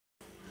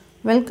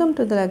Welcome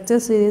to the lecture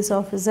series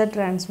of Z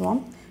transform.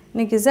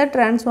 இன்னைக்கு Z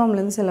transform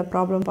லேருந்து சில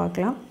problem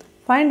பார்க்கலாம்.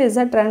 Find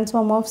Z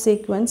transform of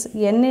sequence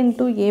n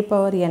into a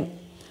power n.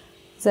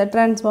 Z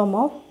transform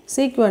of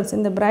sequence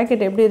இந்த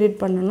bracket எப்படி read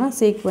பண்ணனும்னா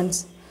sequence.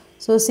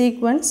 So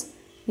sequence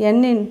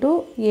n into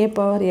a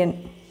power n.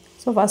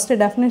 So first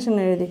definition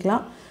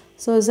எழுதிக்கலாம்.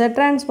 So Z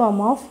transform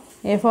of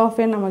f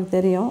of n நமக்கு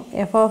தெரியும்.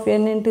 f of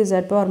n into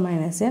z power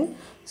minus n.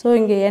 So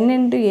இங்கே n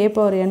into a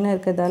power n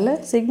இருக்கிறதால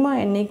sigma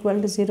n equal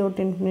to 0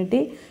 to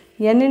infinity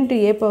n into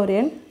a power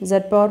n z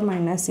power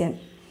minus n.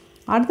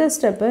 அடுத்த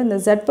step இந்த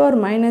z power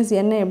minus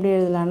n எப்படி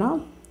எழுதலாம்னா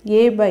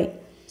a by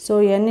so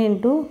n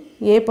into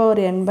a power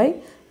n by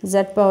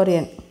z power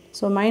n.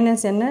 So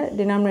minus n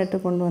denominator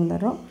கொண்டு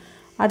வந்துறோம்.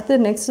 அடுத்து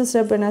next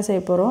step என்ன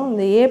செய்ய போறோம்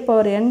இந்த a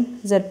power n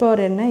z power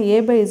n a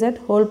by z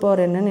whole power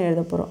n ன்னு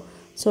எழுத போறோம்.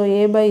 So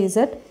a by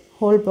z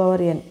whole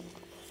power n.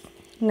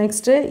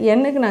 Next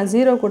n க்கு நான்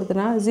 0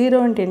 கொடுத்தனா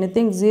 0 into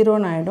anything 0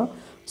 ன்னு ஆயிடும்.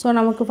 So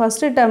நமக்கு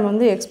ஃபர்ஸ்ட் டேர்ம்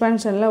வந்து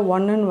எக்ஸ்பான்ஷன்ல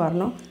 1 ன்னு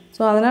வரணும்.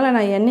 So அதனால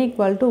நான் n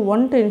equal to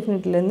 1 to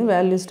infinity ல இருந்து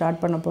வேல்யூ ஸ்டார்ட்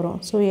பண்ண போறோம்.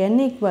 So n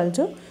equal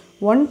to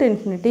 1 to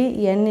infinity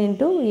n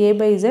into a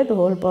by z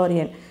whole power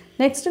n.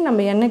 Next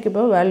நம்ம n க்கு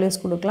இப்போ வேல்யூஸ்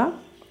கொடுக்கலாம்.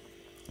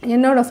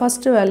 n ஓட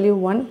first value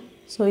 1.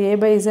 So a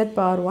by z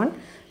power 1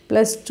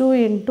 plus 2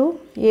 into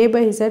a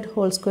by z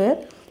whole square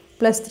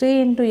plus 3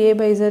 into a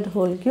by z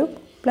whole cube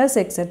plus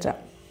etc.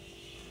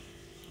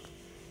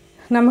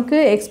 நமக்கு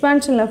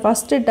எக்ஸ்பான்ஷன்ல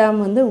first term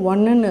வந்து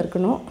 1 ன்னு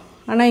இருக்கணும்.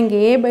 ஆனா இங்க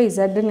a by z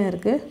ன்னு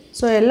இருக்கு.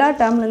 சோ எல்லா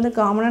டேர்ம்ல இருந்து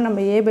காமனா நம்ம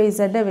a by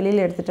z வெளியில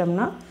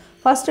எடுத்துட்டோம்னா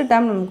ஃபர்ஸ்ட்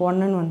டேர்ம் நமக்கு 1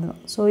 ன்னு வந்துரும்.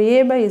 சோ a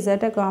by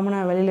z காமனா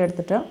வெளியில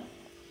எடுத்துட்டோம்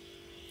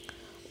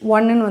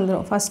 1 ன்னு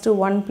வந்துரும். First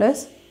 1 plus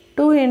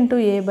 2 into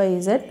a by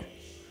z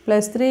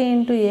plus 3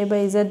 into a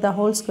by z the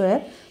whole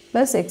square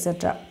plus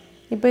etc.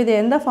 இப்போ இது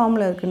எந்த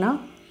ஃபார்முலா இருக்குன்னா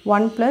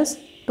 1 plus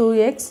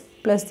 2x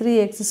plus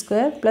 3x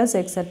square plus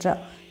etc.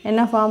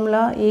 என்ன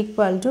formula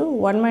equal to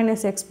 1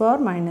 minus x power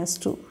minus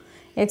 2.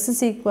 X is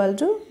equal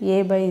to a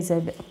by z.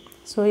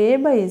 So a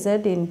by z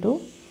into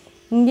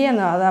இங்கே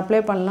அதை apply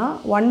பண்ணலாம்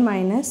 1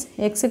 minus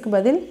x க்கு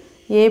பதில்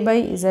a by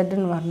z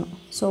ன்னு வரணும்.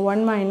 So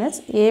 1 minus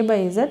a by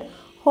z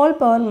whole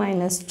power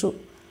minus 2.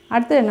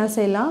 அடுத்து என்ன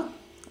செய்யலாம்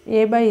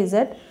a by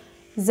z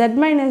z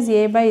minus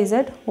a by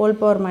z whole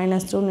power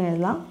minus 2 ன்னு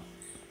எழுதலாம்.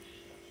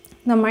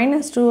 இந்த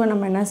minus 2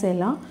 நம்ம என்ன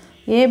செய்யலாம்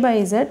a by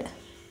z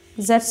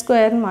z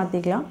square ன்னு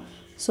மாத்திக்கலாம்.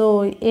 So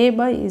a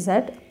by z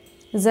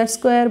z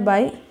square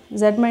by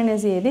z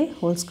minus a the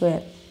whole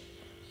square.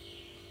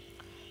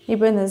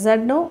 இப்போ இந்த z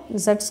ம்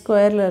z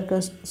squareல இருக்க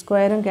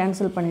ஸ்கொயரும்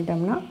கேன்சல்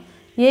பண்ணிட்டோம்னா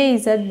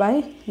az by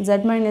z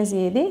minus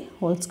a the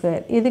whole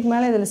square. இதுக்கு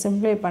மேல இதல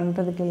சிம்பிளை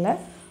பண்றதுக்கு இல்ல.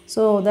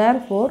 So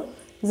therefore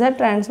z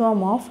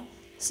transform of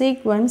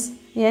sequence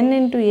n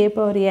into a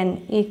power n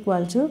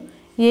equal to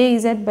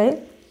az by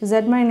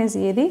z minus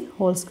a the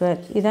whole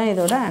square. இதான்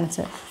இதோட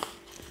ஆன்சர்.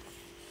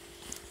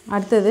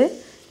 அடுத்து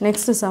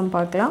நெக்ஸ்ட் சம்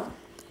பார்க்கலாம்.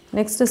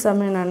 நெக்ஸ்ட்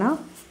சம் என்னன்னா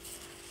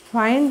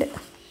find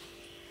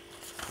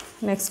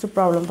next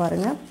problem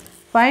பாருங்க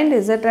find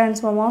z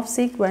transform of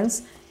sequence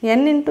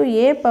n into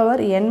a power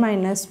n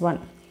minus 1.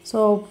 so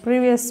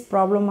previous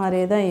problem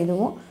மாதிரியே தான்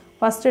இதுவும்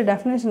first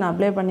definition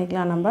apply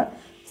பண்ணிக்கலாம் நம்ம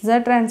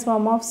z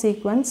transform of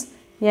sequence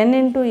n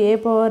into a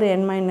power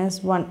n minus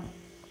 1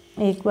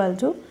 equal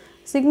to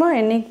sigma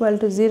n equal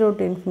to 0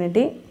 to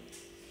infinity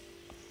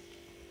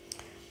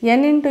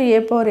n into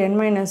a power n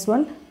minus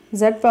 1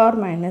 z power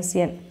minus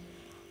n.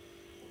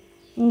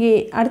 இங்கே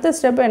அடுத்த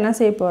step என்ன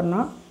செய்ய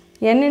போறோம்னா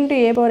n into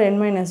a power n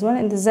minus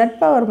 1 இந்த z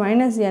power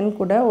minus n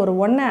கூட ஒரு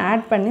 1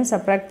 add பண்ணி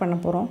subtract பண்ண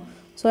போறோம்.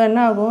 சோ என்ன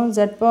ஆகும்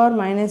z power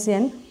minus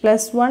n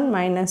plus 1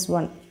 minus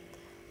 1.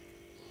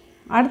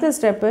 அடுத்த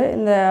ஸ்டெப்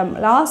இந்த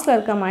லாஸ்ட்ல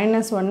இருக்க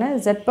 -1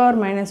 z power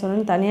minus 1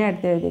 ன்னு தனியா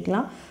எடுத்து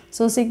எழுதிக்கலாம்.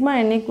 So sigma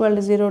n equal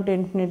to 0 to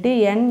infinity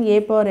n a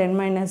power n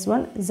minus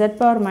 1 z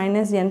power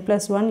minus n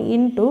plus 1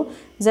 into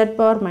z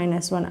power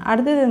minus 1.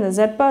 அடுத்து இந்த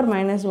z power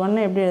minus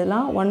 1 எப்படி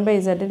எழுதலாம் 1 by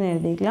z ன்னு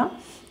எழுதிக்கலாம்.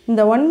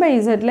 இந்த 1 by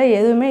z ல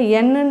எதுவுமே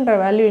n ன்ற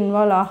வேல்யூ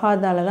இன்வால்வ்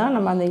ஆகாததால தான்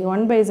நம்ம அந்த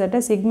 1 by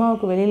z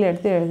சிக்மாவுக்கு வெளியில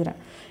எடுத்து எழுதுறேன்.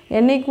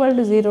 n equal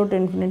to 0 to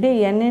infinity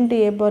n into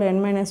a power n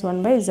minus 1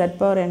 by z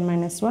power n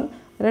minus 1.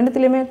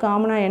 ரெண்டுத்துலயுமே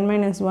காமனா n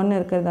minus 1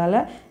 இருக்கிறதால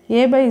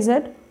a by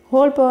z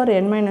whole power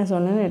n minus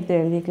 1 ன்னு எடுத்து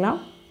எழுதிக்கலாம்.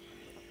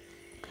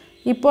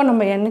 இப்போ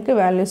நம்ம n க்கு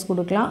வேல்யூஸ்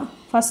கொடுக்கலாம்.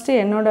 ஃபர்ஸ்ட்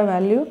n ஓட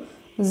வேல்யூ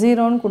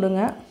 0 ன்னு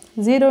கொடுங்க.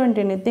 0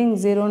 into anything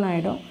 0 ன்னு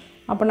ஆயிடும்.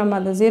 அப்ப நம்ம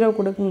அந்த 0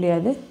 கொடுக்க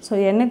முடியாது. சோ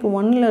n க்கு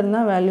 1 ல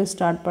இருந்தா வேல்யூ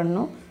ஸ்டார்ட்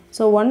பண்ணனும்.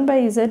 So 1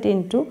 by z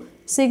into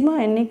sigma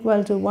n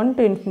equal to 1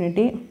 to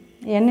infinity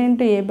n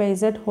into a by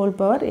z whole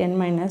power n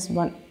minus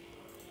 1.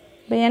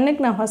 இப்போ n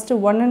க்கு நான் ஃபர்ஸ்ட்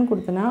 1 ன்னு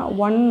கொடுத்தனா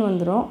 1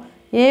 வந்துரும்.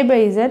 a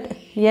by z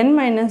n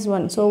minus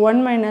 1. So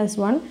 1 minus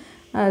 1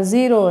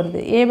 0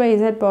 வருது. a by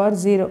z power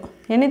 0.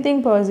 anything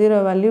power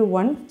 0 value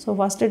 1. So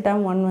first term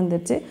 1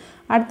 வந்துருச்சு.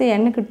 அடுத்து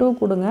n க்கு 2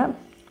 கொடுங்க.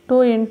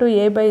 2 into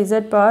a by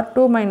z power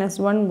 2 minus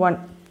 1 1.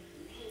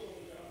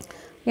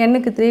 n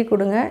க்கு 3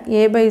 கொடுங்க.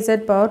 a by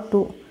z power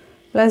 2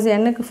 plus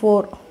n க்கு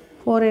 4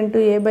 4 into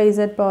a by z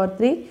power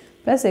 3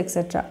 plus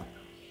etc.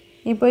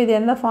 இப்போ இது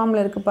எந்த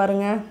ஃபார்ம்ல இருக்கு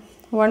பாருங்க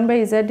 1 by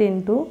z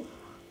into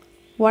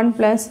 1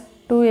 plus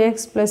 2x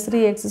plus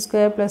 3x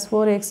square plus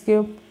 4x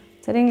cube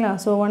சரிங்களா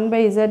so 1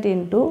 by z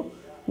into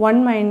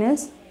 1 minus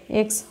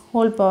x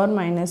whole power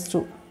minus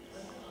 2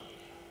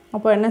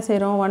 அப்போ என்ன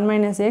செய்கிறோம் 1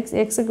 minus x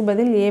xக்கு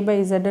பதில் a by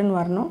zன்னு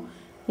வரணும்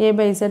a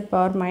by z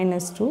power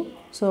minus 2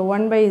 so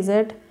 1 by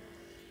z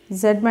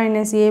z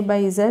minus a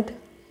by z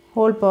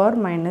whole power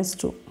minus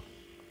 2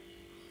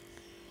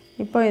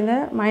 இப்போ இந்த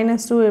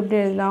minus 2 எப்படி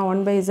எழுதலாம்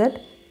 1 by z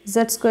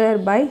z square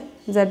by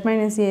z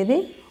minus a the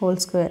whole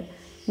square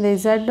இந்த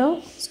z-ம்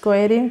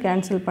ஸ்கொயரையும்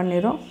cancel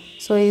பண்ணிடும்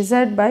so z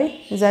by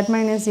z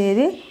minus a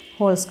the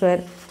whole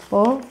square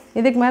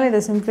இதுக்கு மேலே இதை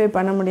simplify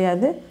பண்ண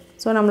முடியாது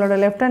ஸோ நம்மளோட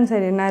லெஃப்ட் ஹேண்ட்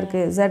சைடு என்ன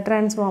இருக்குது z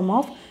transform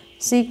of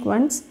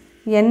sequence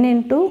n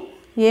into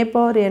a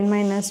power n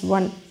minus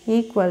 1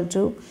 equal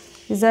to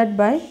z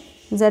by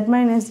z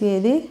minus a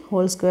the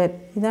whole square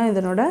இதுதான்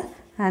இதனோட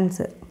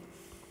answer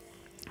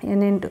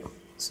n into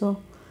so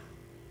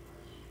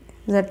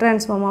z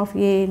transform of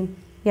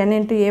n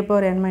into a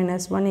power n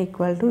minus 1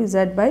 equal to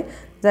z by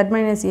z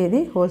minus a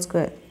the whole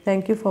square.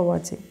 Thank you for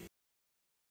watching.